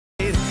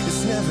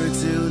never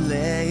too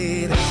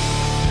late.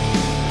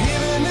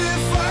 Even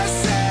if I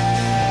say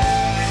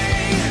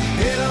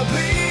it'll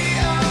be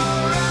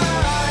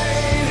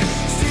alright,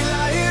 still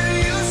I hear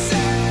you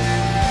say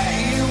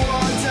you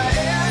want to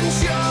end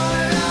your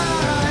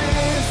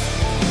life.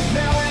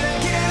 Now and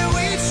again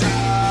we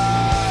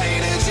try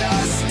to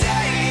just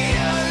stay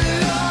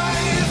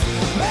alive.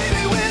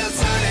 Maybe we'll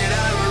turn it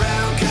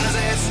around, 'cause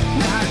it's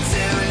not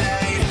too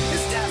late.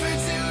 It's never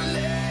too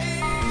late.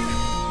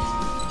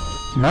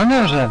 No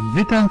dobrze,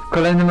 witam w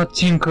kolejnym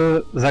odcinku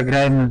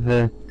Zagrajmy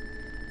w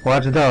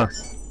Watch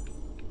Dogs.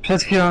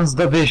 Przed chwilą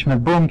zdobyliśmy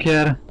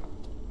bunkier,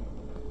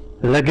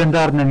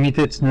 legendarny,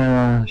 mityczny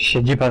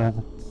siedziba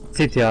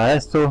City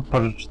OS-u,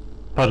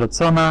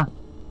 porzucona.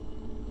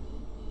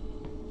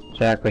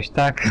 Czy jakoś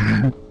tak?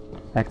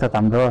 Jak to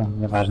tam było?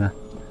 Nieważne.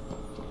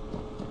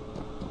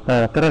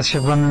 Dobra, teraz się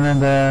włamimy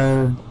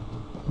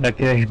do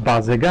jakiejś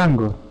bazy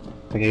gangu,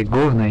 takiej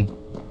głównej.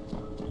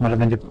 Może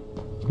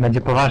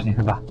będzie poważnie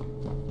chyba.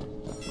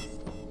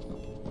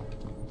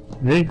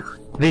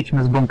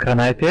 Wyjdźmy z bunkra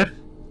najpierw.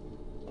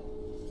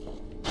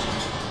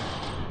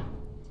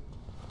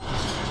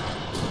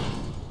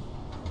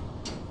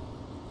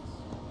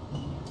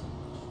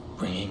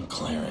 Bringing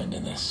Clara into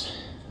this.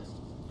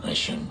 I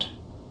shouldn't.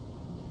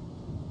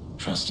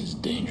 Trust is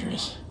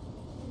dangerous.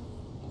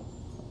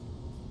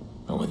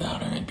 But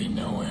without her, I'd be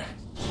nowhere.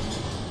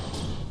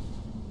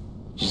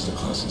 She's the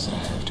closest I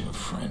have to a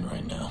friend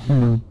right now.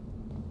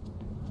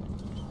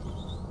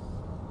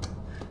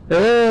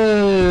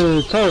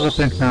 Co za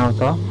piękne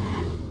auto?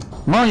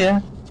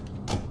 Moje!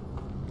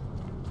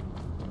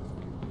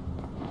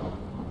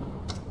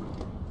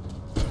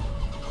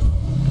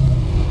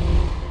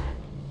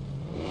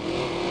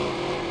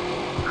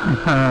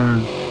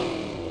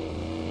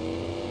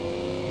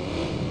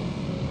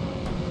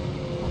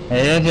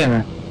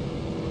 Jedziemy.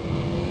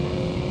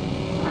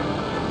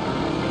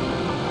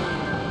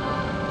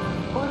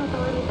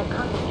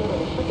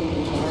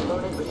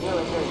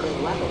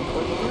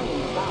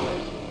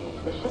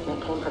 The shipment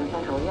came from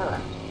Central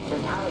Europe.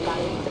 Just how it got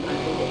into the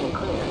country isn't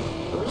clear.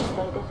 Police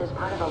say this is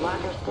part of a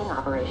larger sting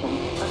operation,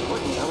 but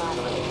wouldn't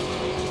elaborate.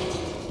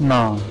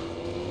 No.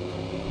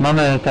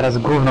 Mamy teraz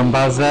główną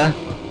bazę.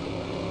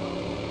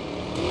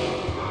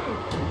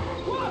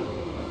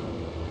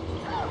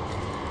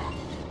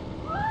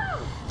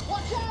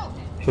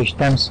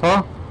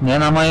 Światemstwo? Nie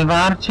na mojej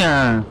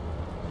warcie!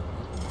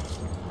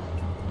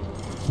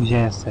 Gdzie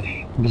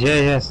jesteś?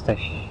 Gdzie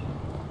jesteś?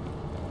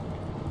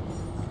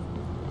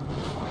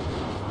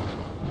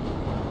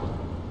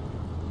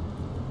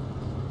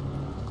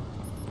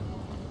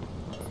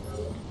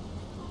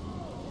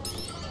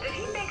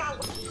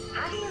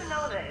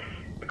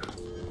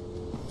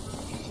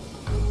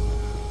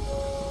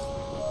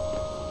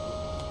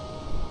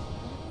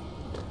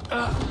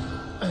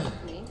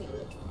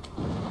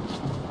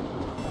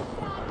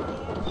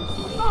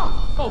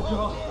 Oh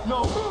God, no!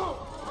 You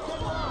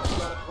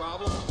got a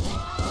problem?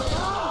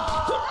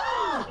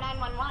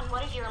 911,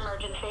 what is your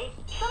emergency?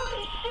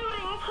 Somebody's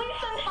shooting, please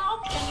send help!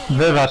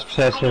 Wybacz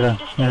przyjaciele,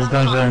 nie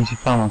zdążyłem ci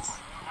pomóc.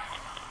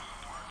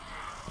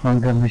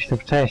 Mogłem być tu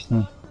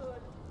wcześniej.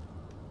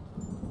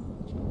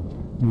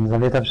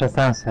 Zabieta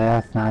przestępstwo,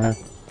 jasne, ale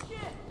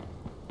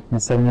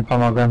niestety nie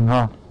pomogłem,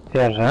 no,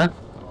 wierzę.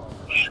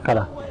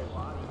 Szkoda.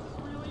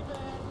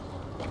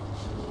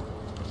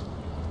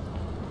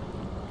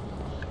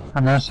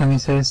 A nasza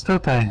misja jest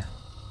tutaj.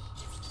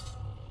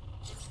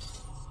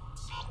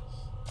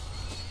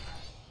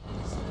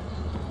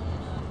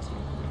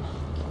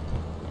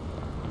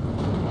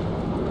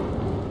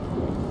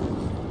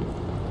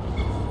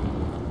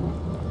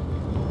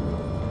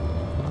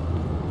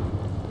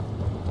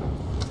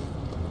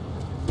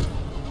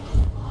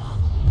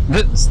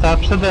 Stała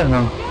przede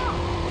mną.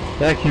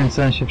 Jakim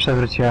cudem się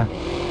przewróciła?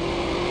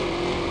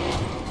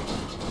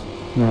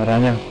 Dobra,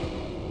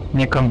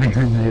 nie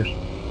kombinujmy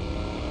już.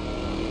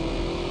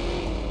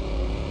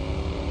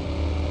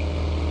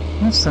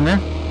 No w sumie.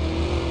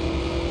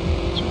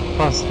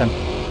 Postęp.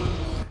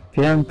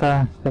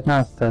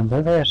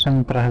 5:15. To jeszcze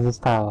mi trochę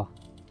zostało.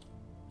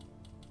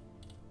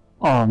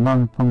 O,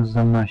 mamy punkt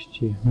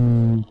zdolności.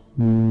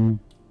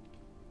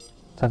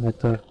 Co wy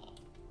tu?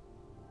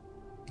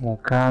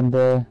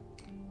 Blokady.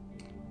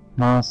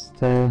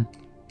 Mosty.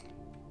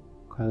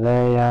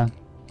 Koleja.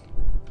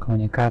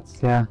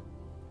 Komunikacja.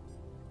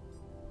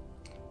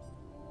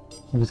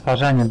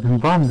 Wytwarzanie. Bym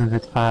bomby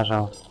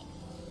wytwarzał.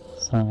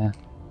 W sumie.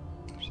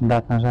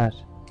 Przydatna rzecz.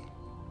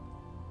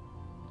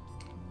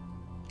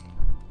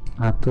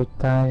 A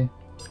tutaj...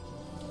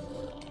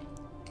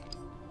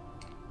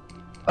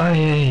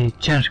 Ojej,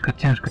 ciężko.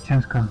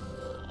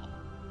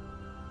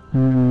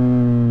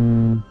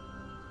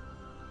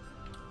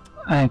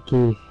 A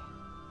jaki...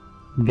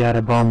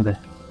 Biorę bomby.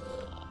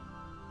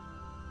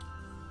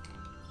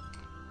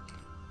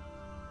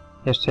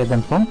 Jeszcze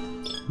jeden punkt?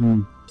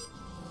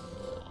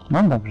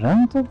 No dobrze,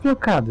 no to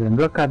blokady.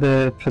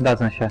 Blokady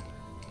przydadzą się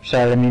przy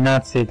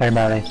eliminacji i tak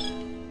dalej.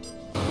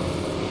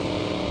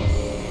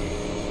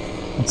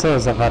 A co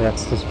za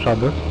wariat tu z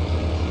przodu?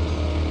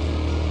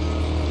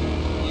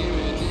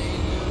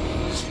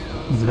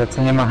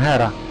 Zlecenie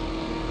Machera.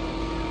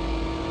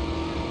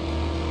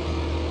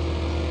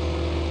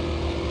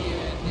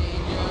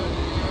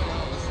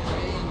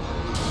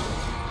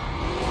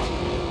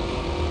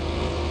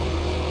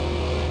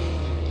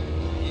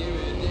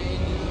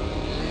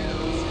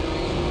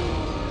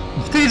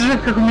 W tych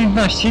drzewkach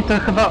umiejętności to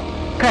chyba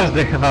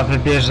każdy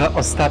wybierze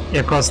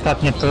jako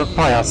ostatni to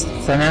pojazd,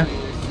 co nie?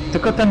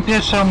 Tylko ten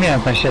pierwsza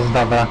umiejętność jest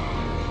dobra.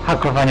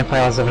 Hakowanie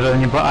pojazdów, żeby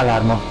nie było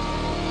alarmu.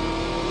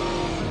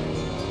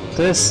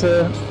 To jest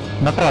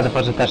naprawdę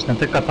pożyteczne,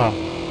 tylko to.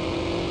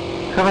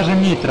 Chyba, że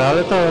nitro,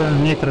 ale to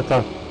nitro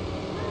to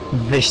w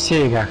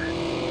wyścigach.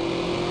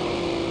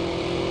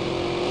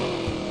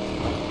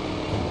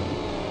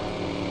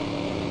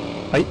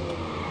 Oj,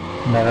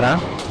 dobra.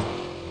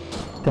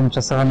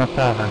 Tymczasowa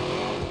naprawa.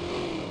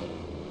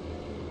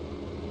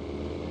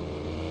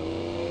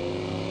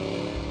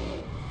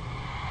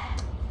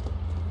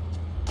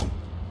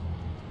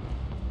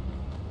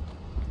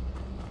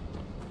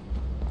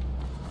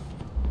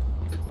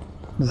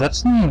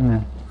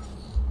 Zacznijmy.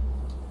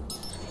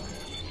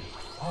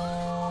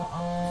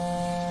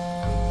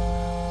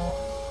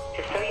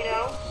 Just so you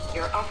know,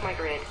 you're off my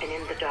grid and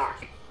in the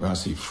dark.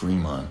 Rossi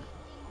Fremont.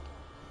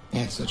 He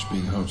had such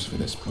big hopes for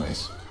this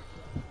place.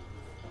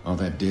 All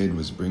that did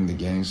was bring the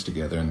gangs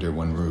together under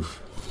one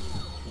roof.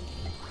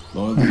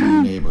 Loyalty to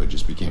your neighborhood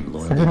just became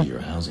loyalty to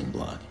your housing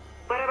block.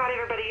 What about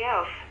everybody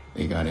else?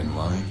 They got in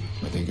line,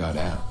 but they got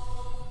out.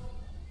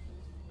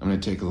 I'm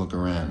gonna take a look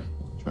around,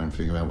 try and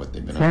figure out what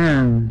they've been up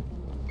to.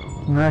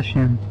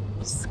 Właśnie,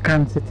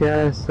 skan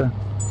CTS-u.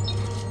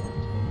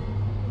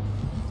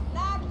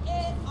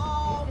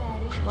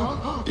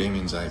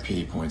 Damien's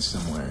IP points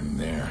somewhere in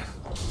there.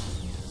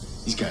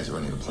 These guys are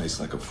running the place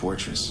like a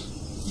fortress,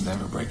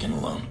 never breaking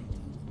alone.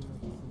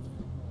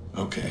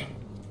 Okay,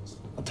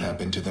 I'll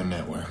tap into their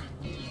network,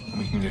 and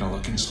we can get a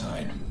look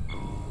inside.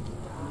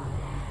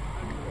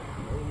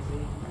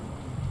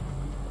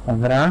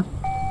 Dobra.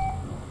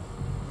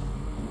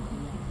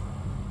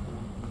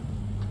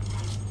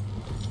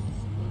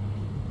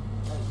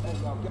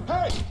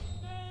 Hey!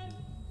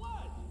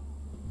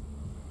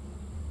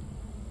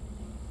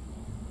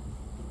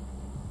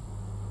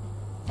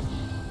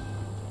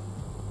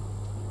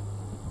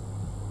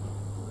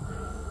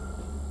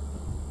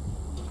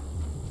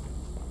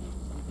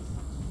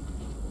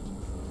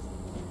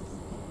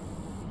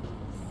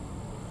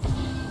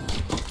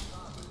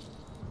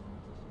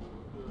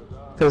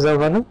 Ktoś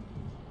zauważył?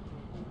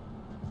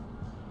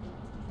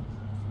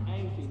 I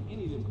ain't seen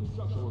any of them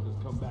construction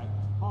workers come back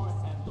hard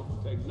ass don't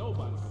protect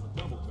nobody from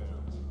a double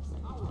barrel.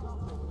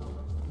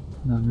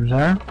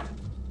 Dobrze.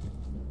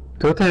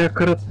 Tutaj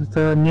akurat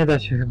to nie da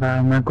się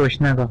chyba na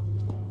głośnego.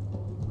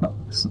 No,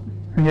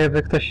 nie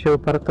by ktoś się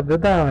uparł, to by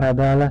dał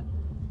radę, ale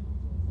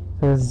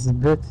to jest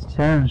zbyt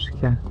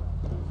ciężkie.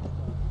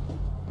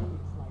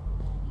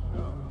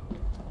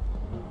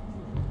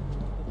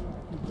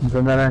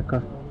 Za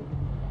daleko.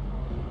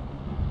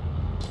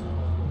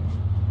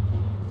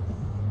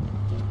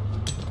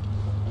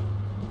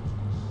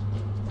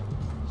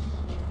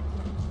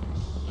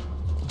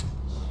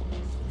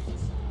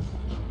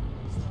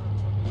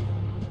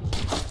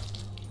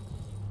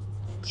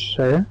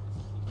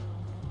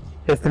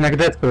 Jestem jak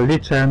Deadpool,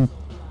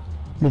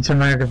 liczę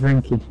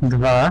magazynki.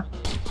 2.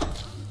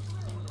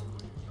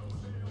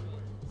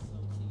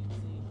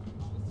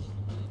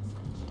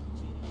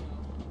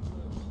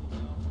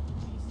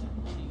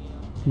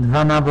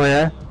 Dwa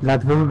naboje dla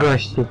 2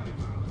 gości.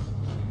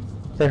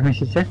 Jak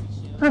myślicie?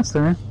 No w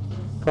sumie.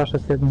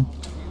 Poszedł jeden.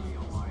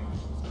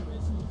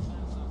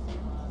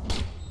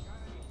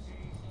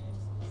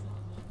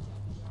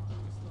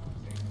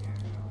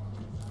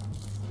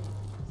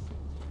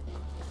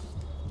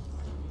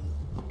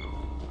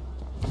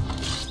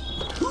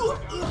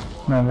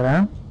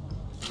 Dobra.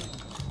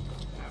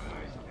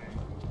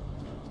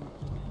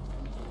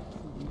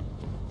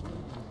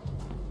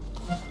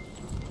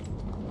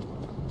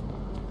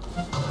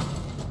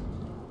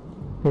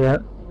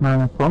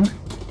 Mamy punkt.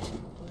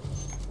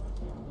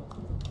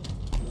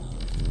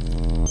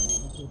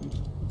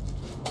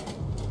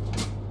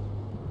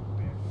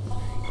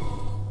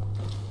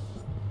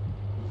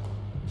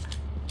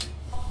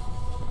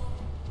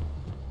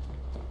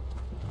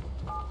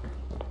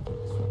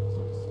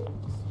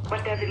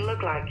 What does it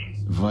look like?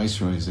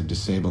 Viceroys have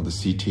disabled the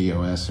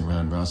CTOS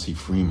around Rossi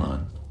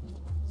Fremont.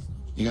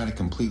 You got it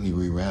completely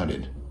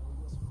rerouted.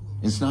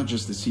 It's not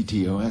just the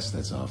CTOS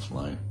that's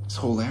offline. This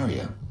whole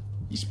area.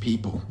 These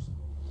people.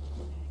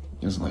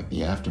 Feels like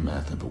the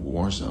aftermath of a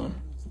war zone.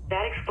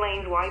 That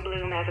explains why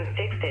Bloom hasn't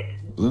fixed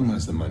it. Bloom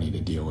has the money to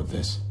deal with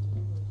this.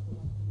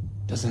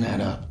 Doesn't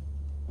add up.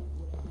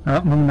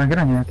 O, mam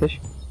nagranie jakieś.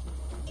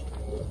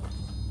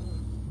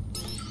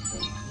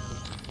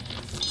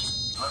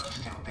 Lucky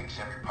still thinks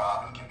every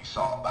problem can be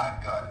solved by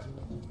a gun.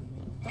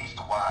 He needs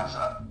to wise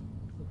up.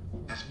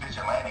 This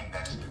vigilante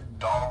that's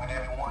dogging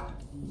everyone,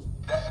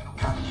 that's the new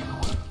kind of killer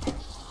weapon.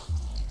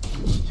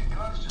 Your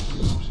gun is just a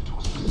solution to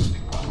a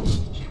specific problem.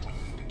 Shit, when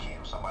you need to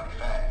kill somebody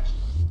fast.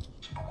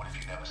 Shit, but what if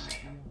you never see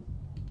him?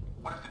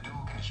 What if the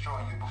dude can destroy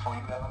you before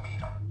you ever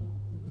meet him?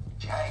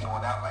 See, I ain't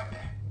going out like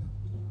that.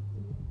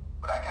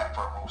 But I got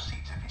front row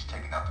seats if he's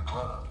taking out the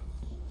club.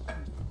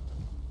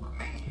 But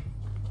me,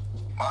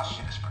 my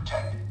shit is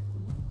protected.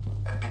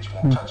 That bitch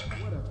won't touch me.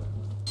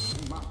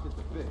 My shit's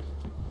a bitch.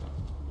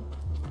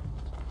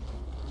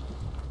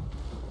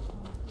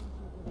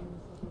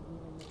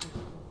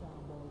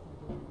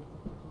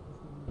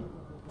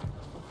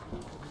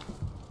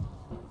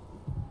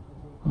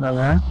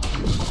 Dobra.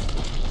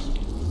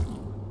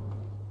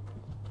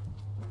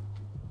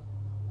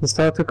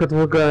 Zostało tylko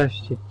 2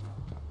 gości.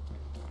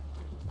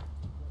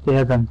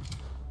 1.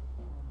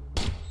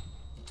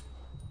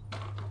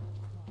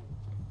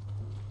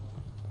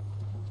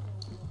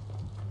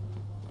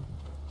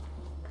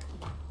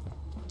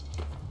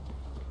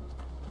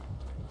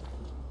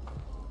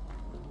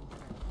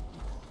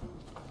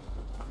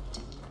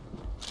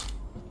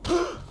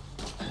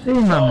 I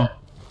mamy.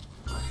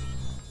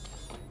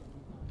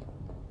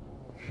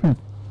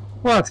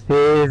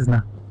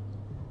 Łatwizna.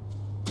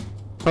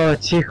 O,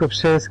 cicho,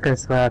 wszystko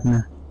jest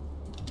ładne.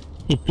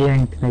 I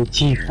piękne, i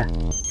ciche.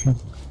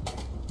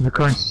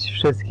 Wykończyć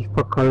wszystkich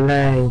po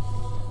kolei.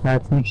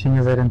 Nawet nikt się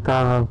nie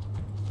zorientował.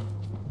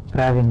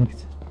 Prawie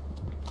nikt.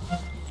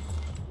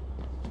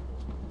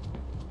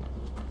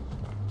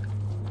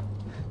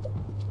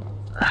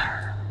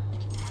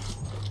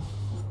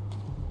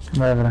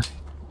 Dobra.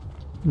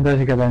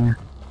 Dość gadania.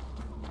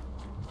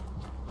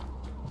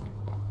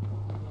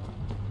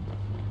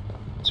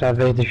 Trzeba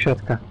wejść do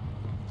środka.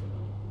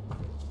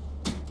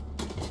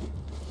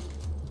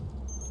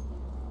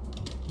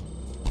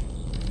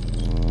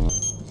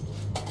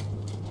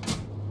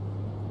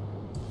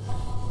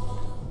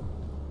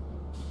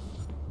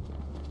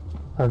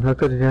 A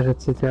tylko dwie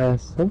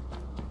CTS-y?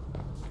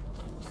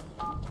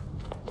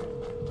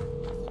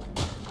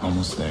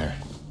 Almost there.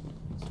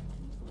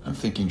 I'm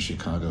thinking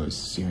Chicago is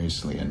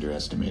seriously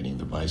underestimating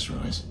the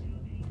viceroys.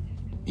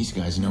 These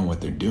guys know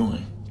what they're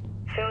doing.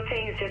 So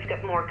things just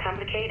got more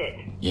complicated.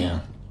 Yeah.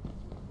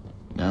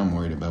 Now I'm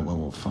worried about what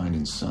we'll find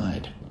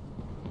inside.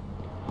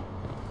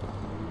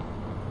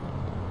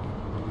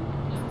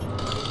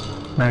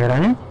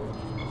 Nagranie?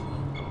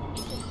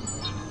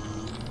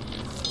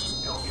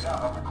 Don't get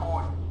out, I'm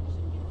recording.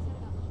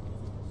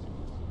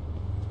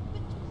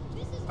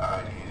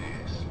 Alright, here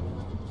it is.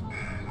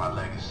 My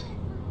legacy.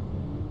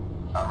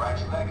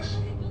 Alright's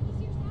legacy.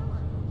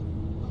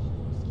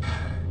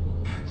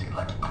 See,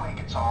 Lucky Queen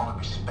gets all the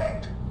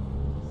respect.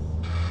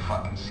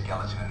 Fucking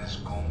skeleton in this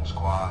goon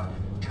squad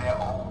to their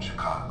old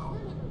Chicago.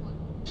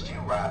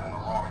 Still riding on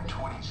the roaring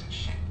 20s and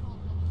shit.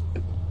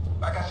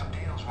 I got some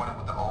deals running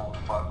with the old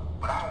fuck,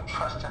 but I don't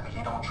trust him and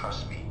he don't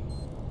trust me.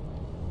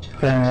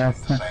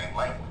 Jasne. The same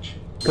language.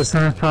 To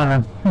same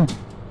fale.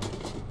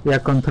 Ja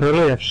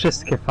kontroluję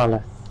wszystkie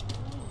fale.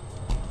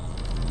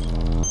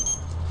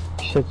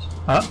 Sieć.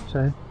 A,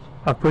 czekaj.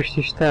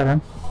 Opuścić teren.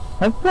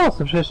 No po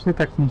prostu, przecież i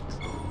tak nic.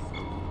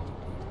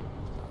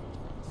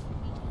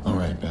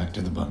 Alright, back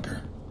to the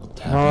bunker. We'll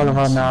tap Oh, in and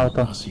ładne see auto.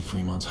 where Rossi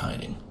Fremont's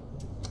hiding.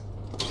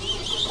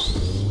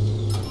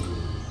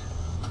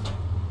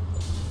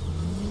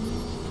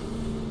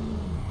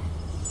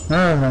 No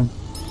dobra.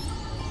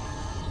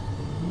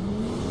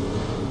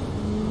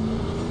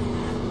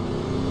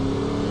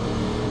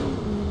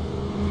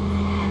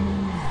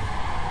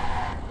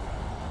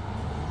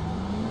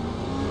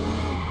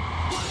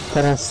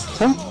 Teraz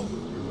co?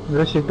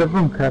 Wrócić do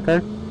bunkra,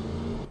 tak?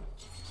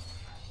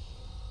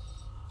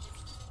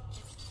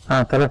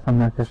 A, telefon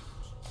najpierw.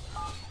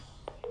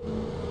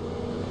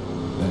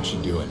 That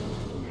should do it.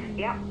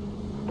 Yep,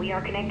 we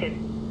are connected.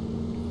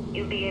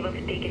 You'll be able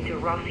to dig into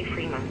Rossi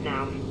Fremont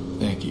now.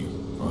 Thank you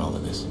for all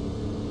of this.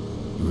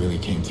 You really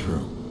came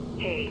through.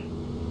 Hey,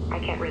 I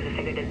can't resist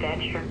a good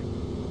adventure.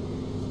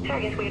 So I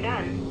guess we're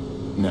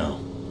done. No,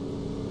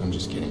 I'm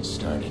just getting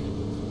started.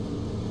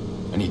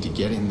 I need to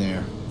get in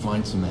there,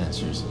 find some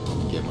answers,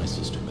 and get my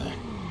sister back.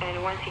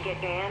 And once you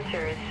get your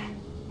answers,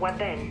 what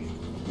then?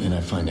 Then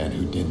I find out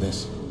who did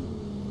this,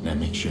 and I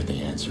make sure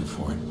they answer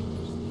for it.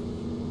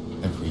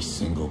 Every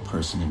single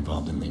person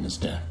involved in Lena's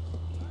death.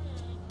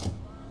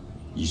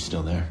 You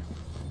still there?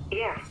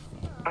 Yeah,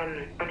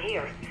 I'm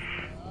here.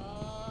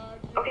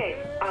 Okay,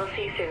 I'll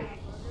see you soon.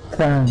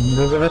 Tak,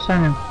 do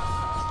zobaczenia.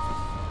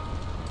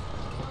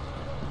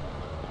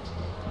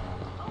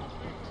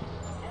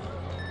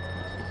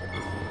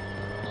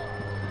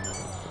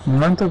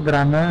 Mam tu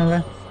bramę,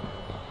 ale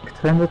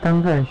którędy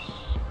tam wejść?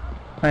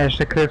 A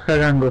jeszcze kryjówka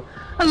gangu.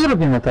 A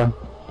zrobimy to.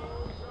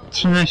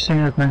 13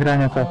 minut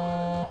nagrania to.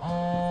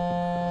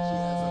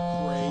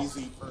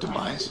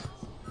 Demise?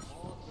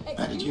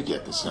 How did you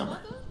get this number?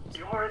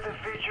 You're the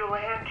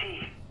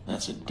vigilante.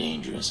 That's a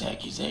dangerous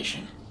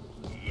accusation.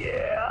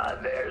 Yeah,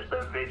 there's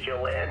the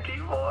vigilante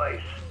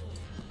voice.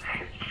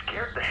 It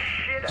scared the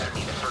shit out of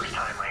me the first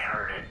time I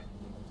heard it.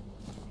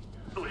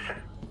 Listen,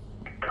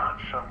 I got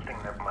something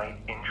that might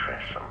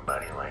interest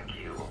somebody like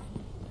you.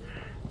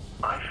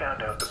 I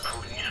found out the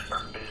police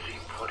are busy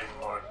putting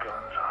more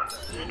guns onto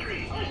the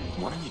streets.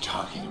 What are you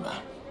talking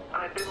about?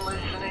 I've been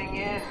listening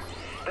in.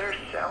 They're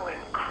selling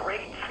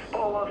crates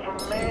full of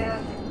them, man.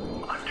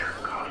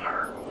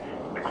 Undercover.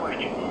 The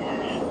question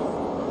is,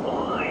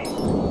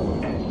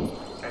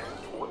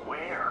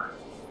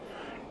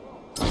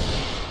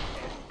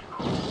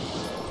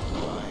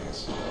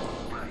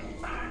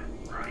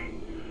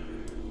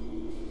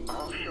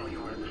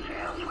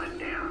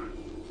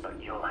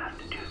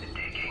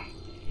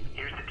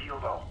 deal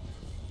though.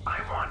 I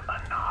want a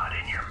nod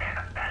in your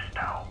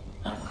manifesto.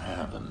 I don't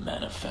have a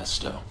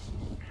manifesto.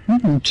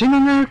 Czyli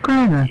mamy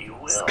kolejne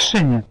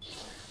skrzynie.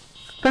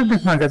 W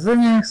pewnych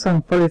magazynach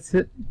są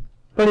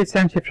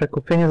policjanci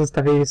przekupieni,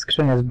 zostawili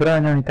skrzynię z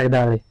bronią i tak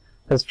dalej.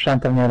 Ze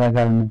sprzętem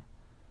nielegalnym.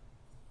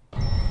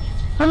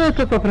 A my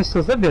to po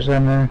prostu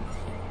zabierzemy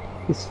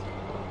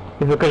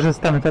i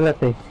wykorzystamy to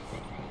lepiej.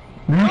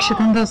 No jak się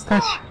tam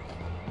dostać?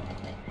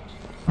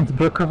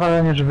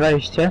 Odblokowałem już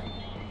wejście,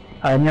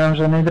 ale nie mam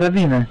żadnej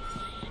drabiny.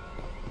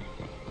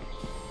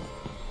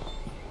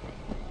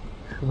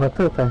 Chyba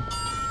tutaj.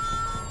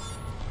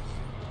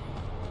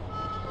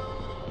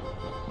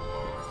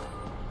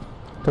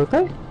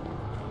 Tutaj?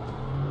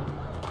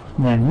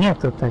 Nie, nie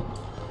tutaj.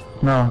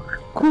 No,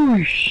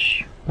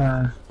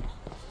 kuźwa.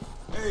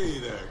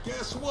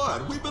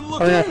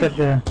 O ja też.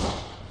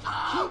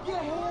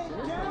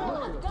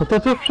 No to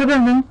tuż przede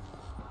mną.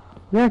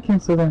 Jakim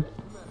cudem?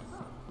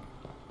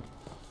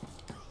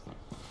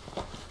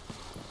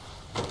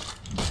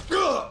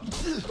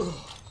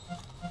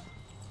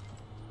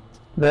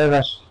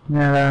 Wybacz, nie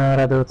dałem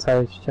rady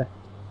ocalić cię.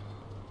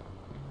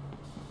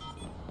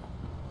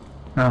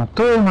 A,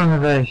 tu mamy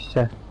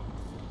wejście.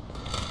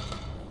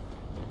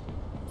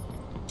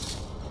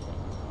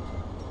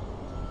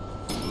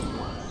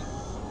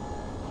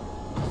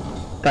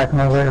 Tak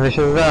może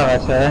się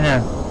zdawać, ale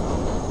nie.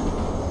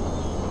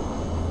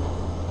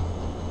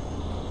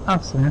 A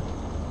w sumie.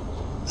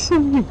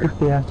 Nie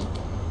kupię.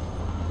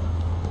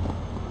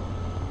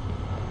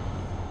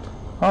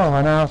 O,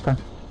 ładne auto.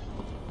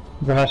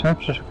 Zobaczmy,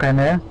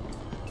 przeszukajmy je.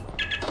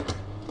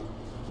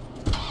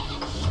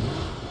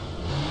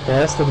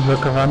 Jest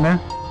odblokowany.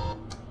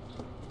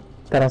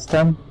 Teraz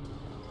ten.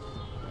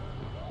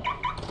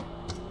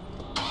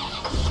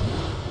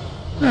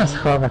 No,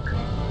 schowek.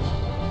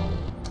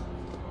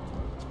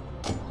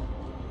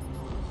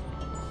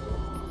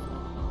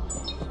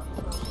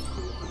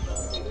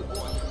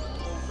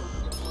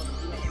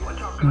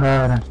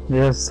 Dobra,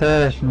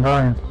 jesteśmy,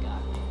 wolny.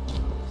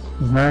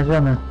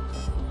 Znaleziony.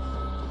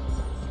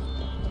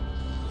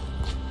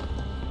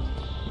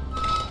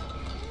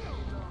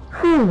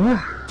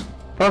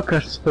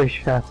 Pokaż swój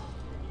świat.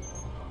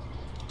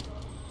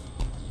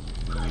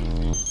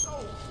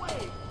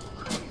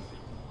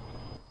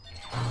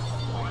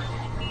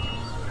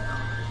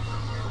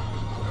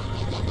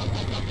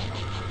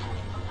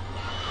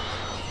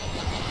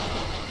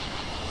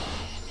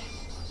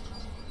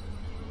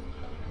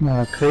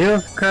 Nowa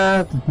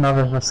kryjówka,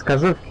 nowe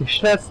wskazówki w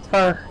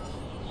śledztwach.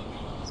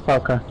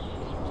 Spoko.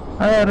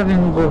 Ale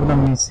robimy główną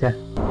misję.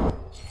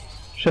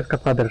 Szybka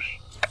podróż.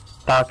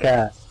 Tak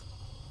jest.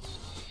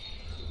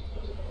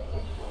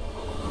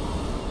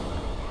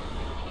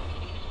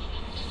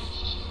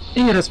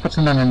 I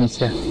rozpoczynamy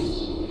misję.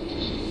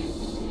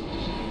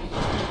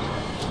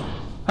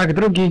 Akt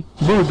drugi,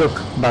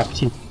 bulldog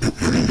babci.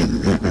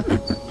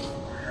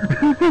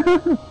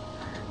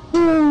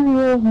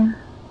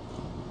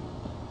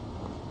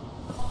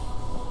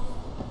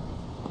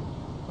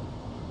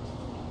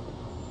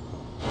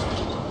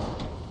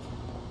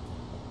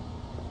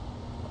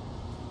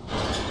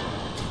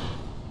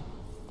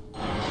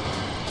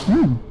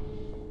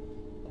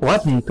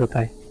 Ładniej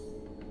tutaj.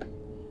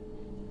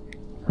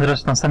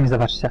 Zresztą sami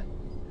zobaczcie.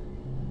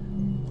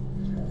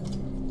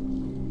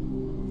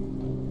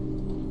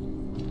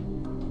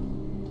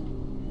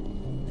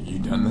 You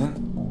done that?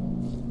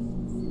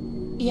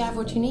 You have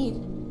what you need.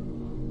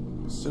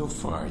 So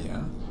far,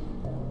 yeah.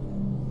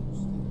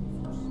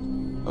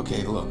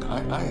 Okay, look,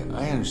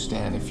 I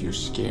understand if you're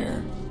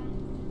scared.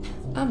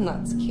 I'm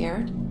not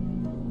scared.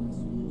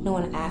 No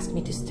one asked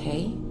me to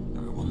stay.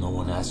 Well, no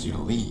one asked you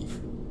to leave.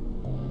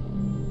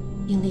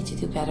 You need to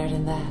do better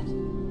than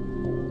that.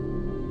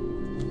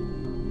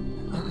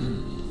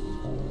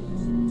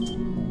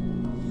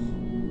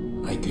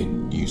 I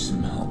could use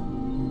some help.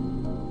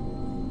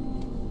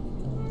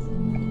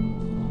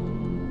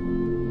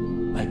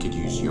 I could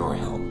use your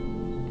help.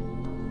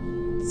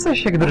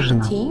 Coś jak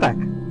drużyna, tak.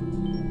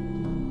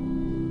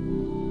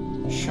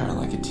 Sure,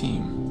 like a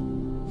team.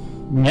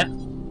 Nie.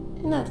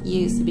 Not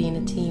used to being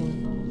a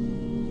team.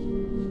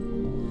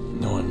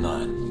 No, I'm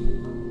not.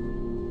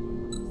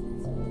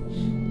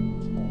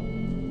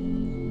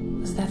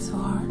 Was that so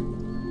hard?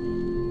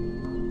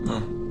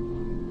 No.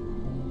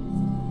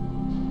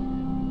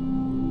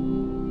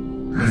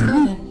 Let's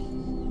go then.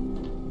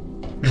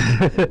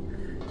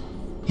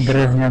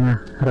 Drewniana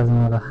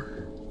rozmowa.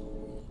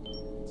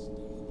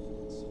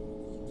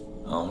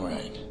 All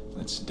right,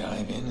 let's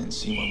dive in and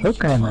see what we Okay,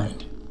 can man.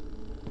 find.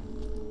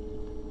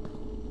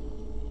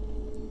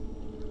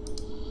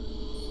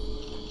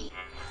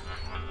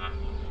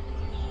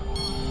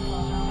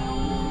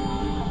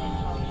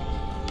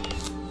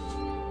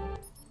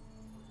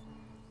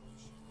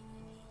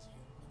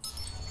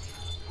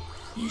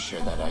 You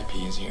sure that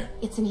IP is here?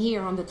 It's in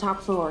here on the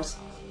top floors.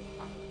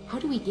 How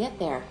do we get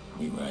there?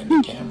 We ride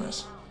the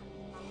cameras.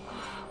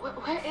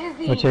 Where is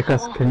he? Ucieka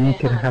z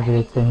kliniki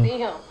rehabilitacyjnej.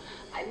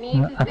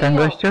 No, a ten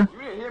gościu? You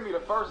didn't hear me the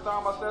first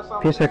time I said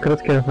something. Pisze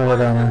krótkie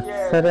opowiadanie.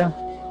 Serio?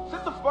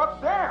 Sit the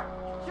fuck down.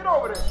 Get over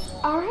All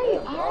right.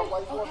 A,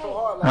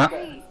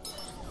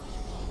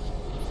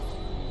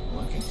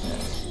 Look at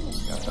that.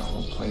 Got the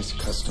whole place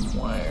custom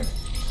wired.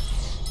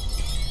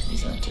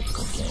 These aren't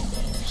typical game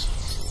bangers.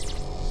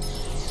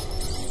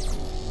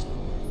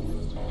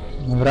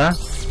 dobra.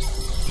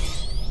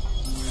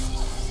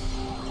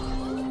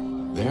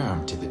 They're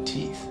armed to the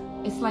teeth.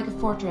 It's like a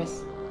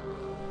fortress.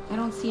 I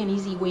don't see an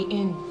easy way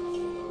in.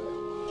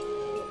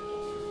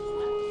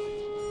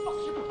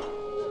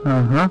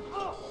 Aha.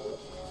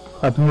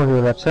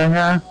 Odmówił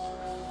leczenia.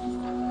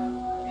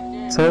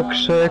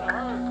 Cukrzyk.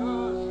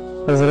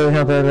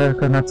 Zrobienia do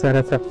rekonacji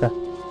receptę.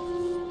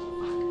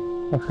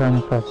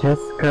 Ochrona praw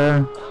dziecka.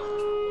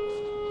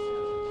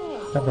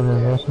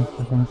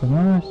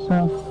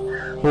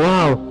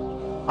 Wow!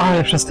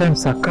 Ale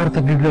przestępca!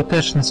 Karta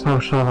biblioteczna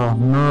sfałszowa.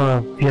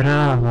 No,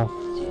 brawo.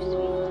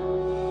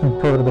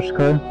 Powrót do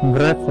szkoły?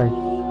 Wracaj.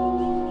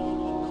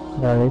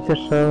 Dalej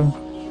cieszę.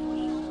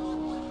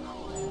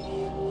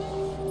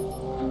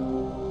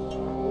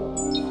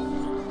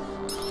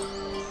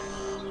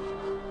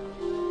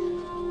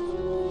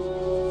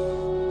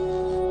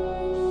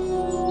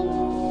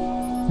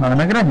 Mamy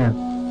nagranie.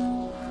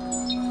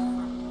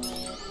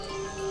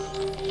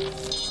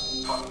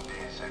 Fucking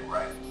dead set,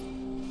 right?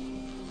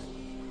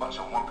 Bunch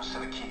of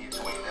 1% of kids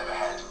who ain't never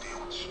had to deal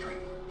with the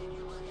street.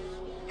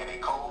 And they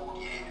cold,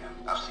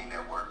 yeah, I've seen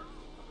their work.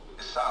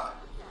 It's solid.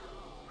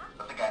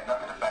 But they got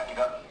nothing to back it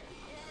up.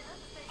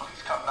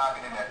 Please come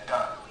knocking in that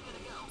done.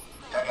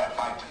 I got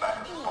bite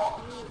tobacco to bar.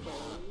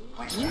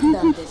 Please, You've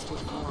done this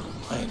before.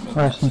 I admit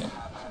Właśnie. that.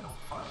 no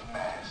fucking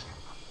mask.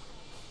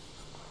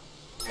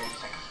 They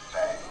think it's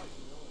bad.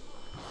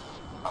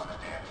 I'm the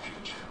damn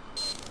future.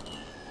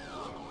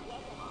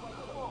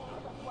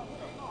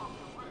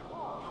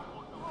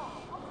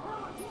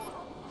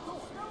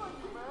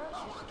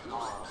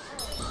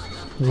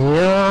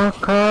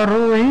 Jaka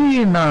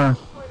ruina!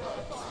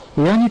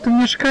 I oni tu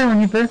mieszkają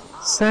niby?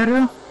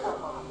 Serio?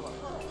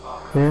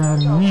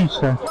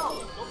 Piernicze.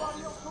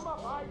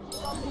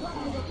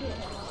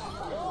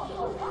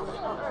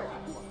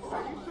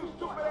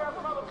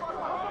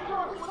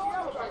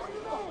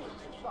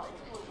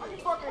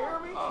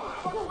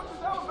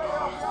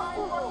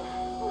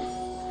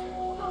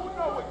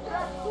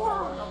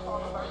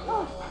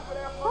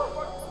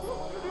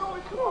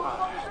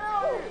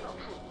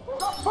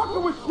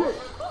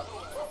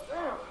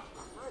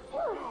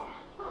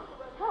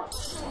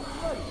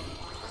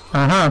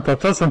 Aha,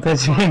 to są te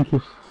dźwięki.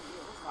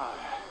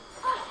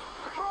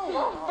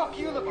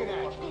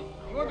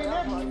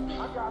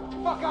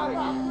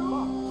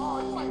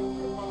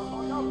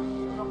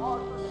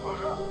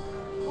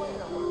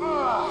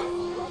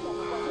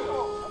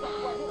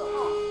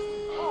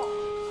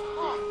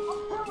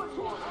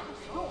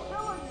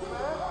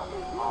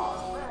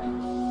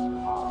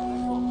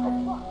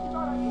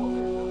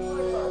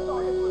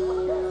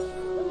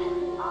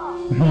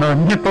 No,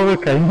 nie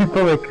połykaj, nie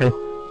połykaj.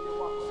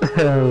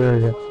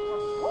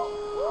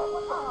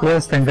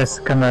 Jestem bez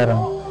z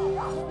kamerą.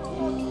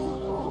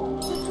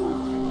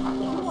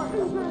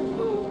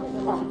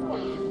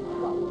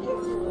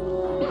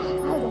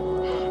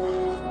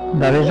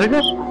 Dalej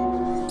żegasz?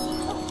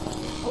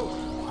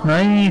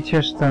 No i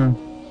idźesz tam.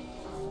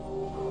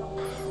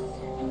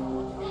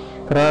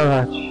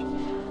 Prowadź.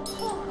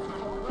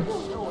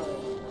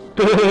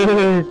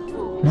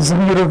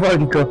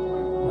 Zamurowali go.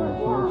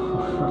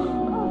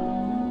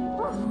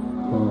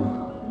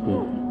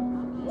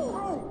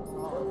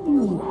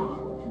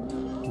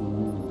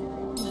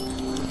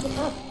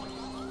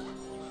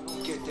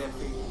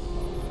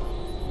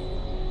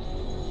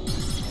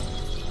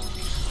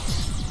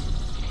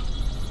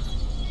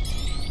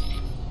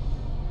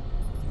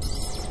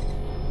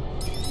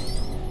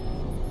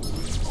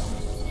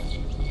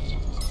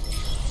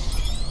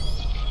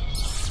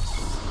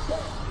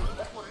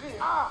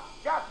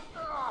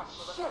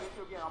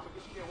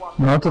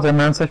 No tutaj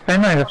mam coś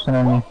fajnego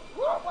przynajmniej.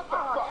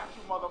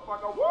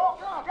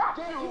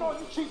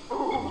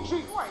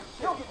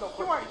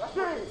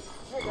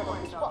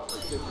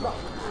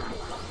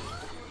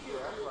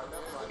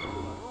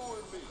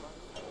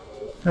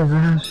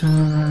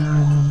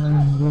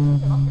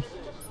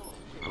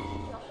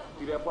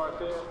 See that part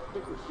there?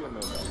 Fix the shim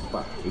in that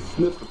spot. It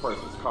sniffs the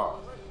person's car.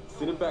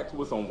 Send it back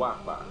to us on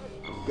Wi-Fi.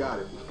 Got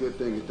it. Good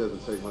thing it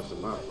doesn't take much to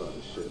modify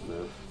this shit,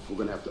 man. We're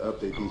gonna have to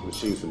update these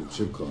machines from the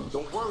chip cards.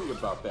 Don't worry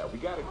about that. We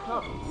got it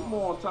covered. We're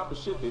more on top of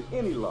shit than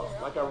any law.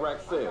 Like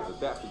Iraq says,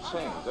 adapt to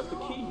change. That's the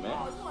key,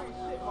 man.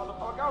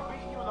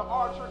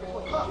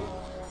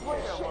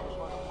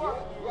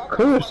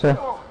 Kurczę.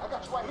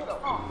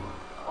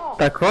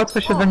 Tak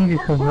łatwo się do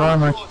nich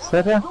włamać.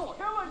 Serio?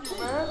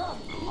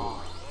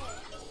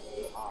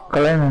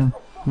 Kolejne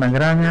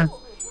nagranie.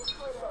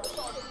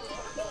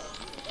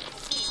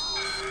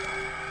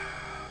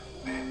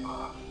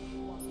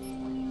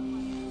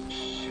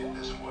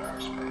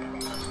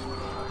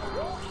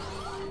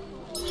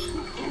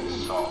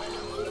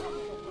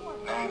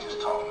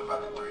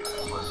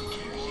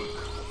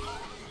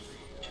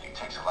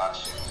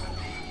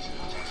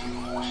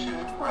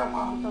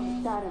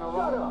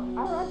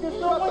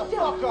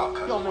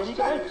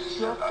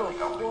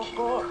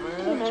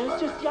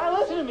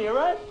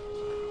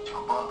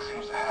 Bug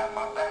seems to have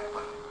my back,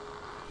 but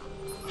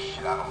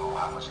shit, I don't know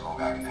how much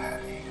longer I can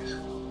have these.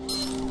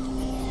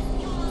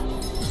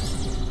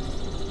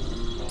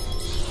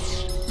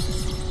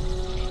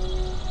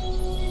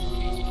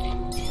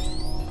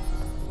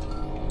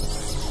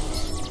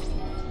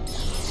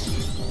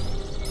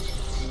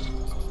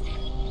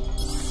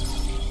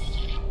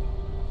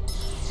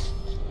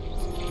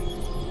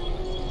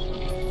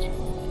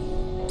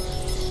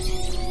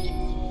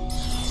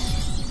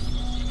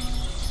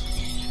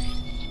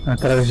 A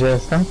teraz gdzie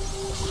jestem?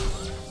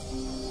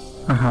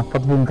 Aha,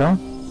 pod windą.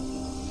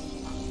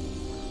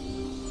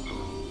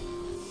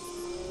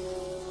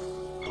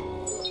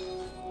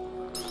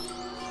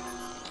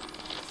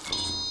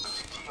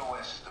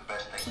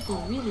 People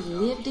really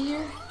lived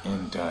here?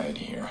 And died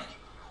here.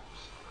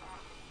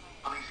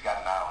 Police got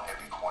an eye on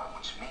every corner,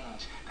 which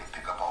means they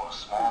pick up all the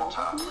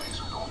small-time players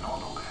who don't know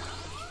no better.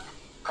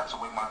 Cuts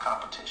away my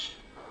competition.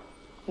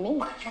 Me?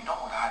 But if you know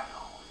what I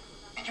know,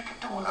 and you can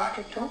do what I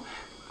can do,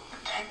 you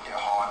take their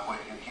hardware,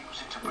 you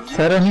use it to protect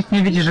Serio, nikt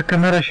nie widzi, że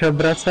kamera się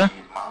obraca, my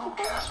little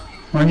castle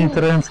here.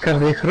 monitorując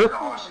każdy ich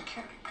ruch? Our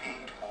security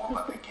paid for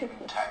by the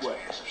giving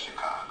taxpayers of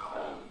Chicago.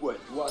 What,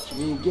 you watching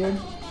me again?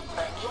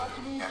 Thank you,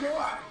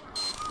 everybody.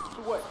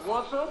 So what, you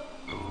want some?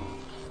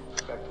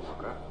 Back to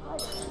work,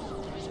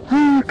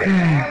 huh? Okej.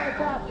 All I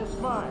got is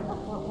mine.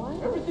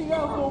 Everything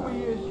else over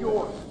here is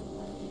yours.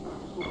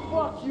 So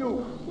fuck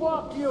you.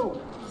 Fuck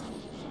you.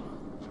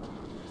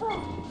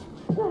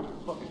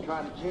 Fucking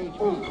trying to change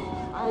me.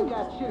 I ain't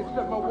got shit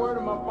except my word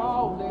and my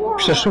balls, nigga.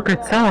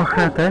 Przeszukać całą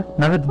chatę,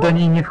 nawet do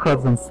niej nie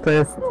wchodząc, to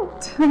jest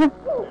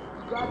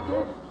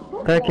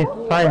takie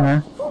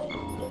fajne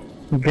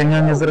i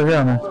genialnie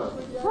zrobione.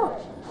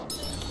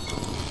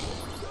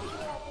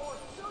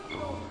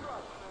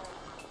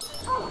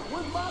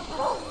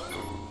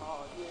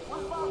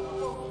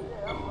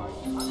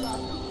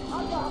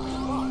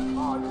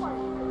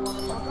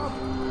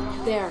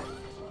 There.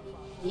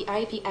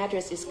 The IP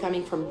address is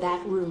coming from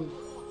that room.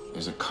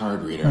 There's a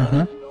card reader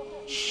on it.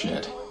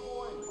 Shit.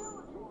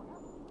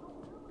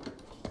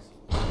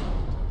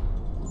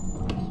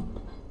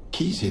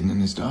 Key's hidden in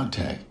his dog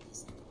tag.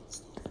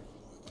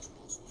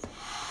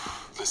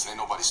 Listen, ain't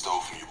nobody stole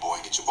from you, boy.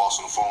 Get your boss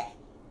on the phone.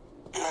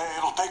 Yeah,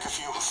 it'll take a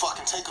few. It'll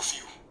fucking take a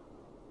few.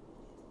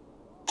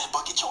 Hey,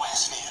 but get your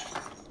ass in here.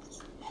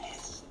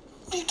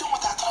 What are you doing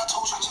with that I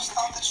told you? I just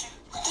thought that you...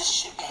 This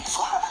shit won't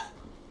fly.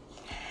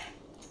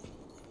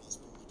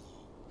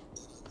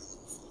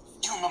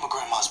 You remember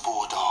Grandma's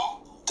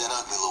bulldog? That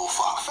ugly little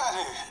fox?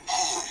 Fathead.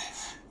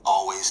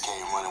 Always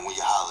came running when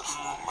you hollered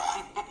for him,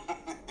 right?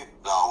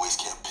 But always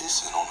kept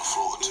pissing on the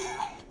floor, too.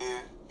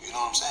 Yeah. You know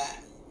what I'm saying?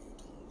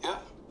 Yeah.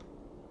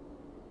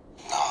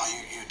 No,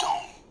 you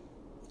don't.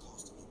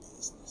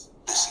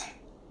 Listen,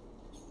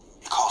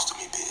 it costed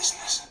me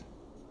business.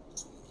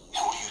 And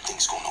who do you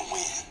think's gonna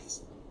win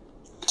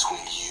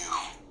between you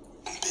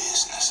and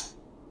business?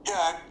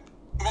 Yeah,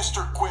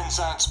 Mr. Quinn's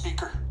on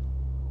speaker.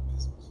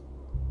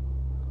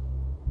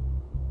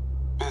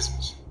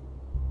 Business.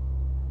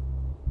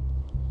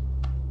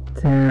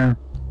 Ty.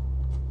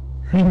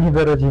 I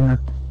niby rodzina.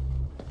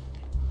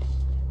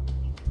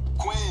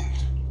 Quinn!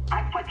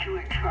 I put you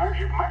in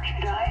charge of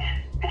merchandise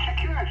and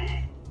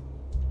security.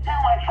 Now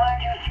I find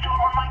you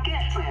stole on my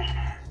guest list.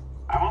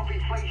 I won't be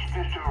fleeced,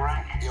 Mr.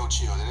 Rank. Yo,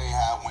 chill, that ain't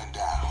how it went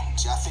down.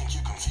 See, I think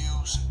you're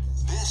confused.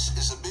 This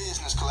is a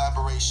business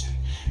collaboration.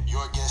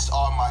 Your guests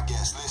are my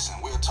guests.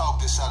 Listen, we'll talk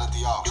this out at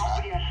the office.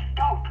 Don't be a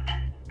stoked,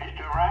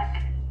 Mr. Rank.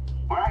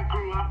 Where I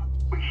grew up,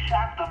 we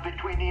shot them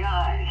between the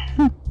eyes.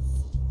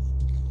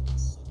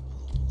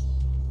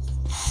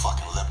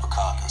 Fucking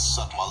leprechaun can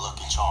suck my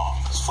lucky charm.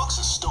 This fuck's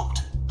a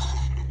stoked.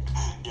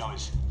 Yo,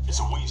 it's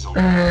a weasel.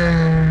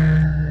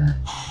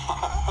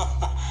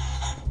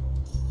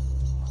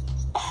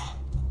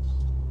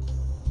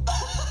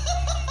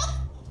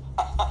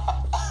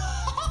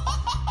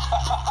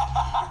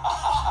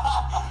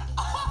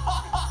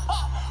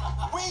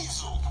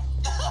 Weasel.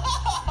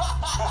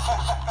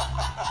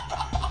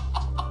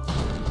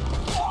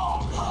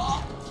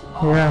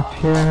 Ja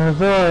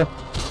pierdolę.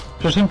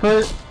 Proszę mi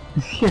powiedzieć...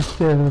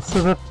 Jezu,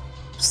 co za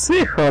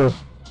psychol.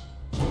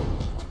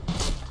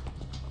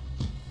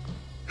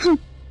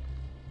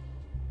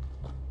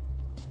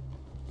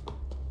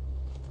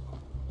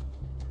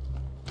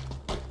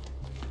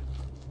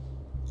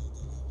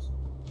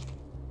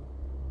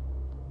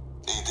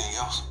 Anything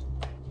else?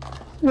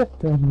 Ja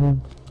pierdolę.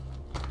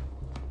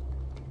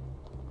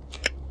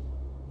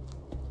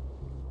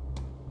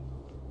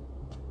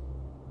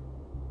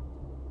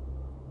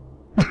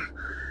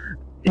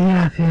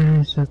 Ja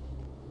wiem, że...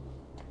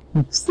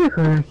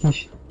 Psycho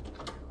jakiś.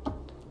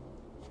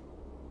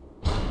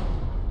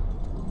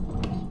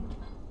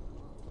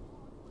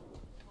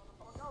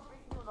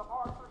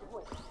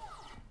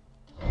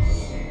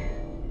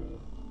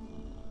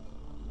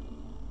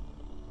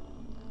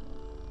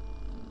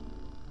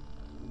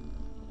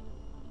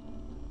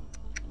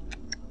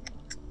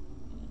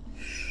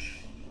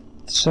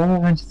 Trzeba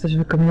będzie coś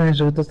wykombinować,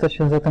 żeby dostać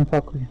się za ten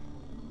pokój.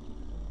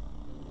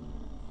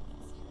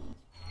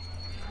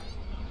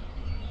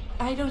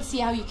 I don't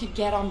see how you could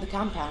get on the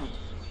compound.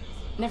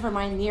 Never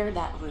mind near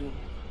that room.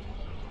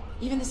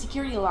 Even the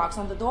security locks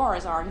on the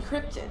doors are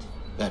encrypted.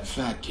 That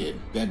fat kid,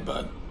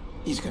 Bedbug,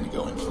 he's gonna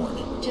go in for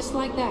me. Just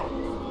like that.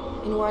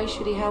 And why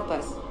should he help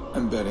us?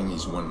 I'm betting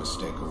he's one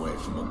mistake away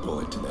from a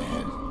bullet to the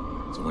head.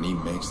 So when he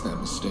makes that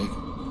mistake,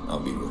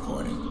 I'll be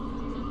recording.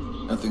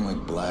 Nothing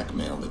like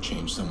blackmail to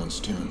change someone's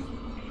tune.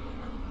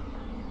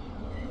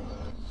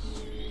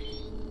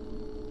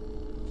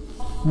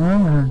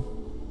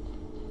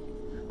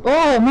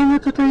 O, mamy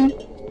tutaj...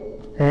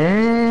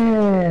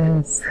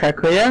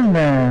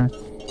 Zhakujemy!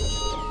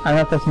 A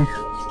na też niech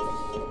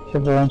się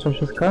wyłączy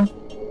wszystko.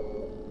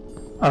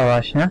 O,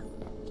 właśnie.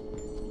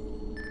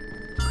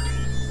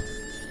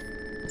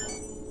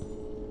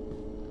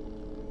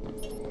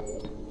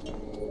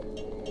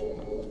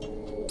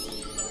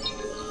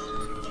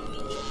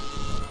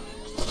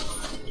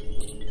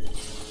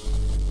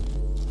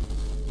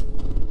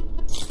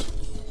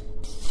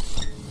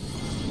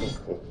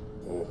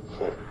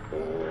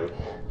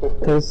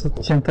 To jest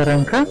odcięta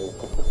ręka?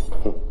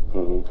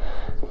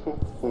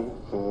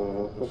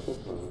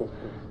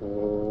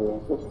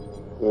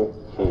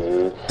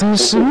 To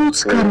jest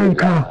ludzka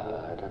ręka!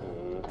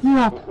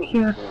 Ja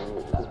pier...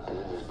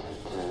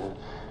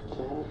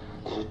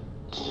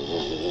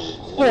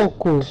 O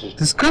kur... To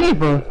jest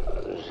kanibal!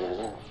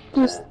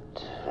 To jest...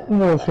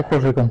 No się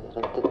pożygam.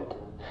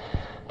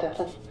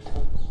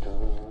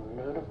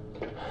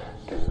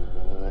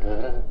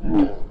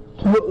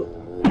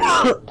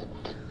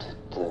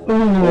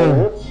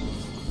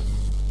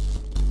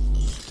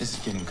 This is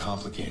getting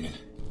complicated.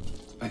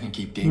 If I can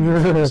keep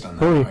Damien focused on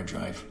that hard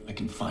drive, I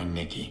can find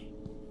Nikki.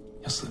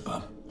 He'll slip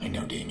up. I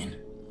know Damien.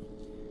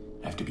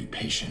 I have to be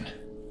patient.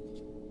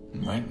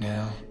 And right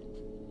now,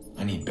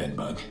 I need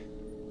Bedbug.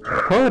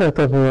 Chore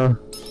to było.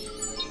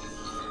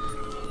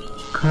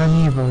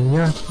 Kanibal,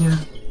 jakie...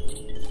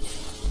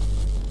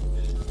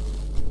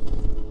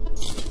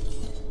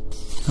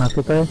 A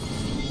tutaj?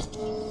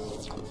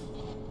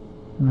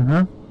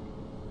 Mhm.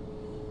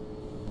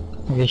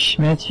 Jakieś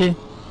śmieci?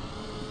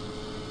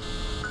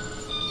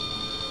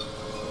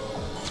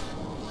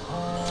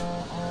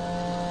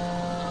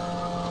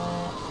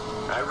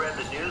 I read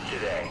the news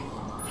today.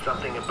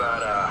 Something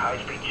about a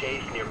high-speed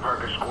chase near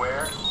Parker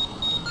Square.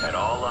 Had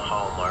all the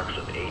hallmarks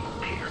of Aidena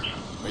Pearce.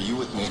 Are you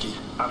with Nikki?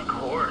 Of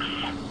course.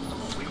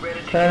 We read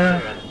it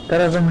together and...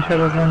 Teraz bym musiał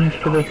rozwiązać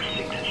wtedy...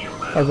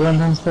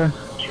 Oglądam sobie...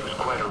 She was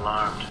quite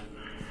alarmed.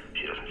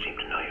 She doesn't seem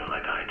to know you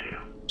like I do.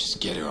 Just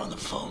get her on the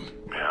phone.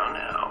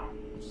 Now.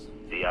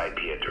 The IP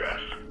address.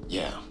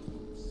 Yeah.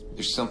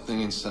 There's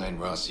something inside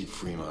Rossi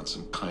Fremont,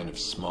 some kind of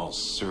small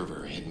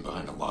server hidden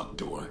behind a locked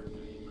door.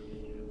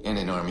 And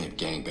an army of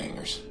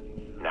gangbangers.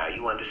 Now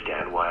you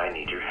understand why I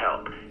need your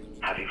help.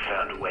 Have you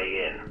found a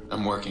way in?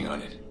 I'm working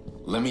on it.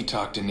 Let me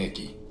talk to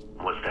Nikki.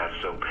 Was that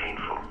so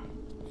painful?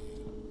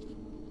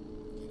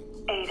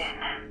 Aiden.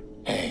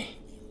 Hey.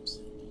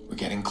 We're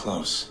getting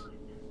close.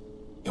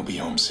 You'll be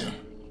home soon.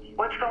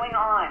 What's going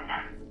on?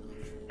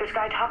 This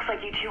guy talks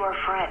like you two are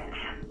friends.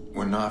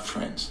 We're not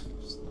friends.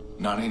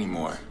 Not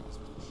anymore.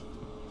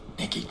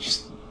 Nikki,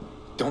 just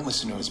don't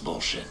listen to his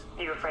bullshit.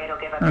 You afraid he'll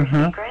give up your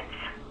secrets?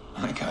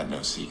 I got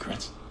no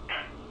secrets.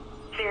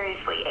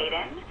 Seriously,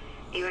 Aiden?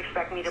 You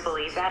expect me to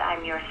believe that?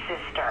 I'm your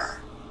sister.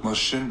 Well,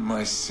 shouldn't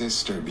my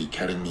sister be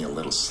cutting me a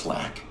little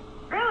slack?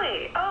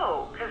 Really?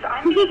 Oh, because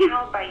I'm being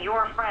held by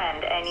your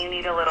friend and you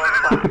need a little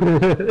slack.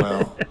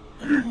 Well,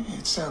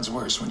 it sounds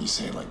worse when you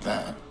say it like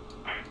that.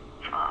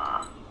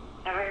 Aw.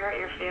 Ever hurt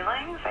your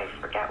feelings? I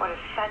forget what a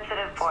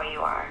sensitive boy you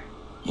are.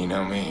 You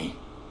know me.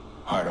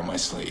 Heart on my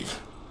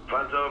sleeve.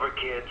 Fun's over,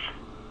 kids.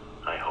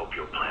 I hope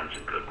your plan's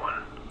a good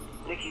one.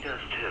 Nikki does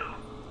too.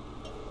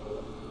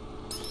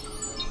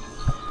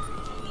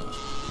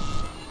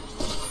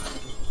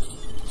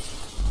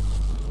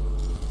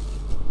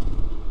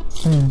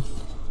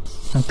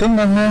 A tu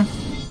mamy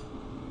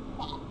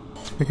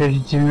jakiegoś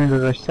dziwnego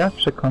gościa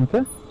przy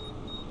kąpie.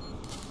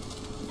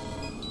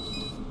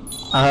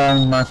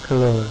 Alan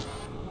McClure.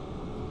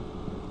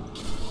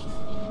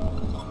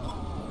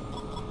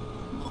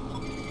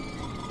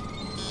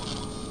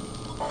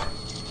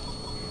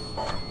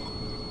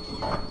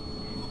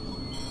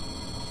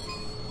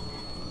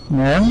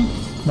 Nie wiem,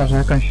 może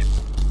jakąś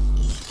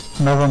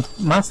nową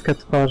maskę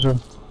tworzył.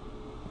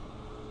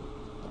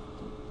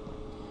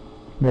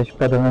 Gdzieś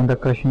podobną do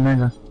kogoś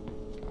innego.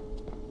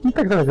 No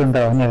tak to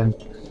wyglądało, nie wiem.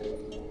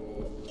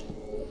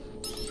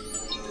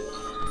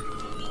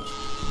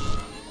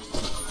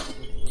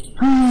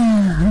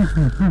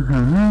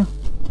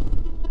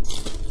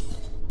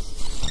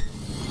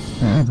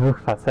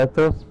 Dwóch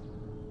facetów.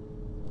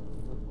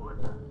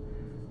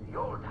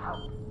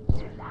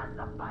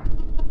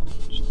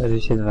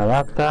 Czterdzieści 2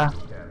 lata.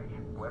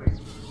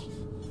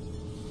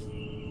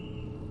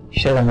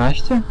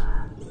 17?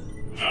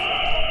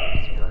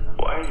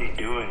 Why is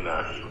he doing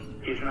that?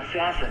 He's an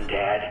assassin,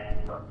 Dad.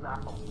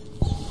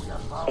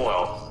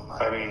 Well,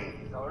 I mean,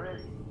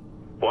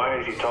 why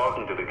is he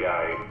talking to the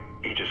guy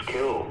he just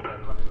killed.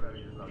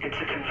 It's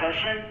a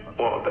confession?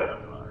 Well,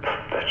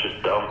 that's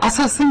just dumb.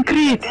 Assassin's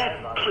Creed!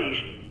 Dad,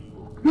 please.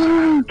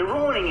 You're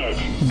ruining it.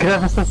 Gra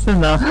w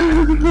asasyna.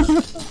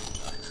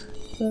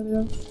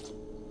 Serio?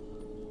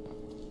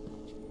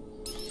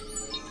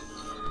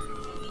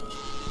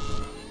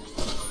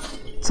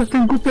 Co w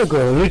tym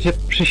głupiego? Ludzie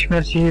przy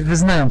śmierci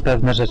wyznają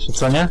pewne rzeczy,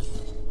 co nie?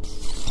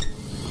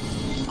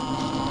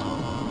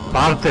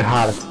 Party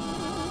hard.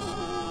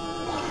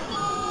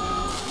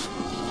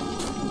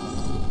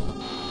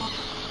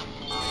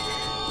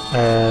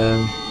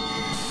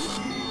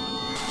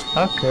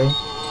 Okej.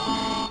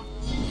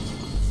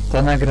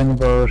 To nagranie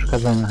było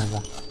uszkodzone chyba.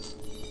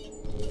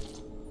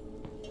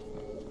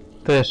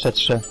 Tu jeszcze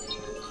 3.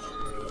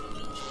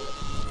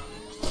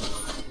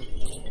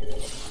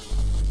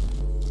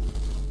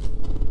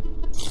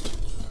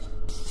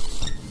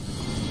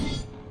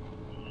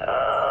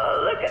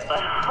 Look at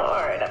the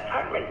horde,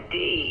 apartment D.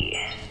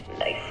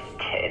 Nice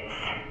tits.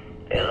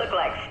 They look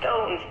like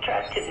stones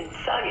trapped in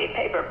soggy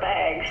paper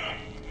bags.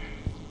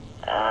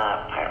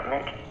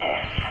 Apartment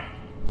F.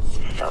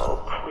 So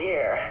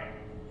queer.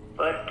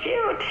 But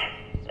cute.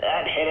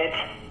 That hit it.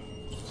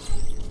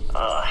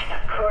 Oh,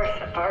 of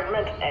course,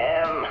 apartment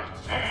M.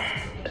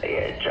 So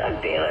you're a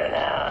drug dealer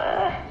now,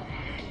 huh?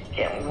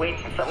 Can't wait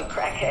for some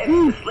crackhead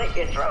to slit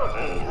your throat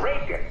and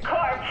rape your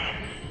corpse.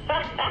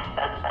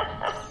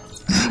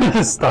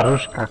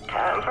 Staruszka.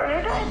 Time for a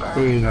new diaper.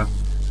 Kurwa.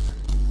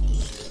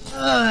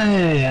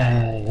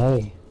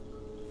 Ojej.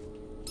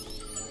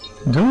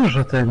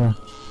 Dużo tego.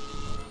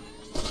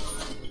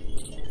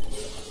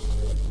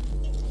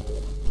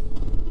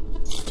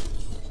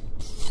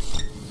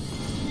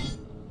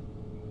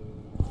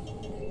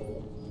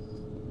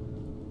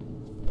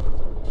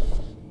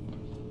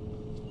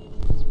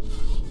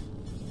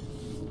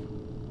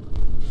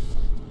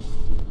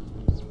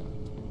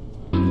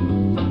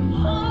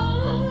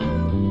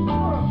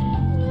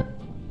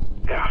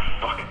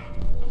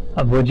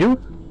 Obudził?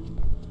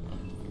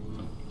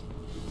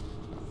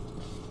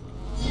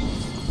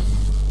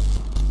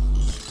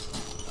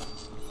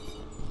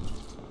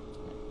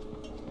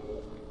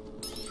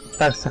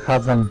 Tak se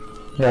chodzę.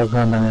 Ja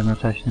oglądam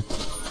jednocześnie.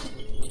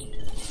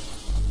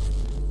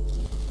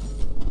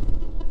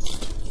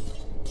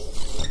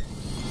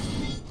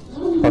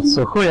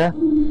 Podsłuchuję.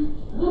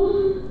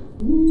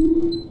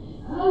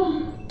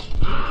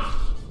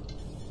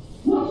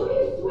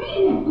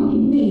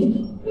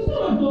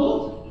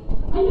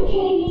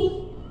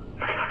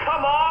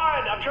 Come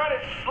on! I'm trying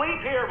to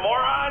sleep here,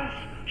 morons!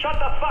 Shut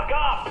the fuck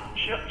up!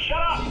 Shut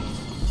up!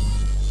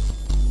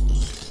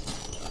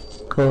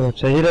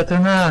 Kurczę, ile tu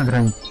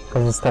nagrań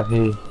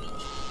pozostawili?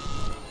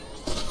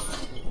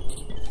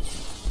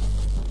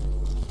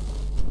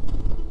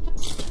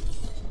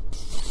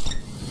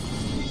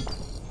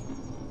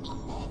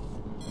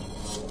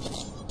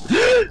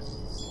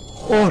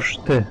 Oż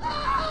ty!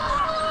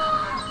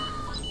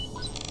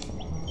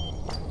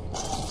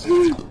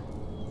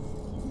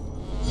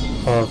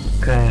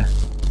 Okej.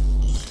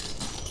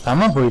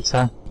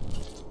 Samobójca.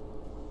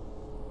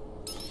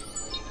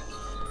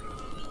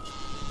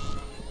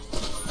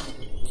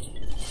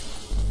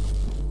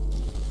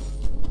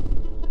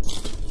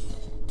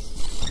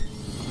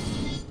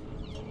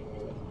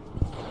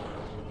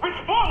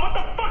 Respawn! What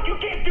the fuck? You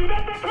can't do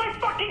that! That's my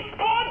fucking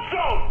spawn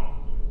zone!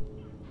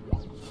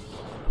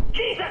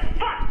 Jesus!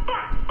 Fuck!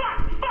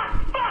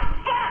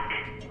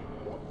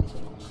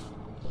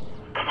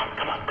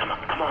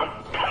 Come on!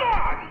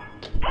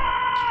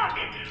 Fuck!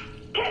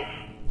 Can't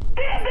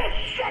stand this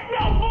shit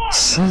no more!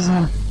 Co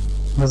za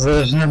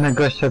uzależniony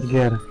gość od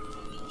gier.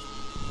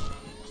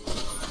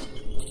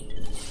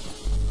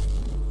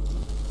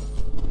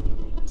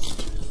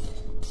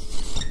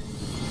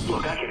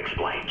 Look, I can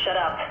explain. Shut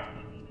up.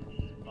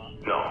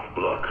 No,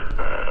 look,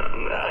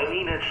 I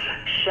mean it's...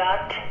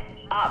 Shut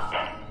up.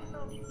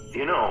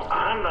 You know,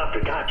 I'm not the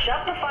guy...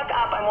 Shut the fuck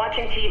up. I'm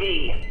watching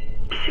TV.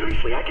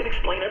 Seriously, I can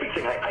explain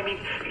everything. I mean,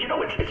 you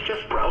know, it's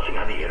just browsing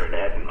on the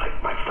internet, and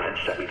my friend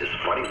sent me this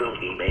funny little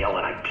email,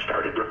 and I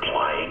started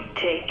replying.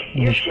 Take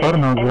your Gdzieś shit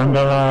porno and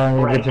oglądała leave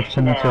jego right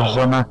dziewczyna czy now.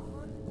 żona.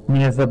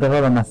 Nie jest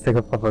zadowolona z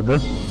tego powodu.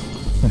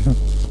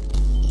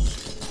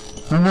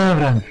 No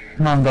dobra,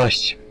 mam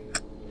dość.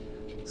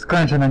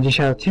 Skończę na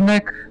dzisiaj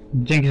odcinek.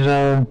 Dzięki,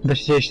 że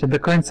dosiedzieliście do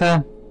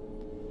końca.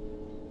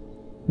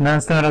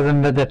 Następnym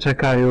razem będę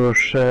czekał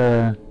już...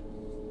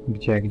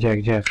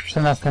 Gdzie?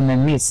 Przy następnej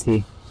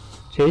misji.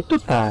 Czyli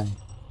tutaj.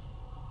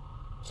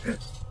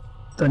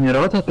 To nie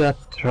robota dla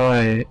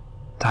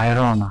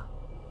Tyrona.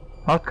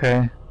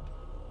 Okej.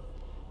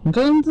 No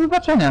to do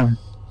zobaczenia.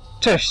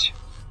 Cześć.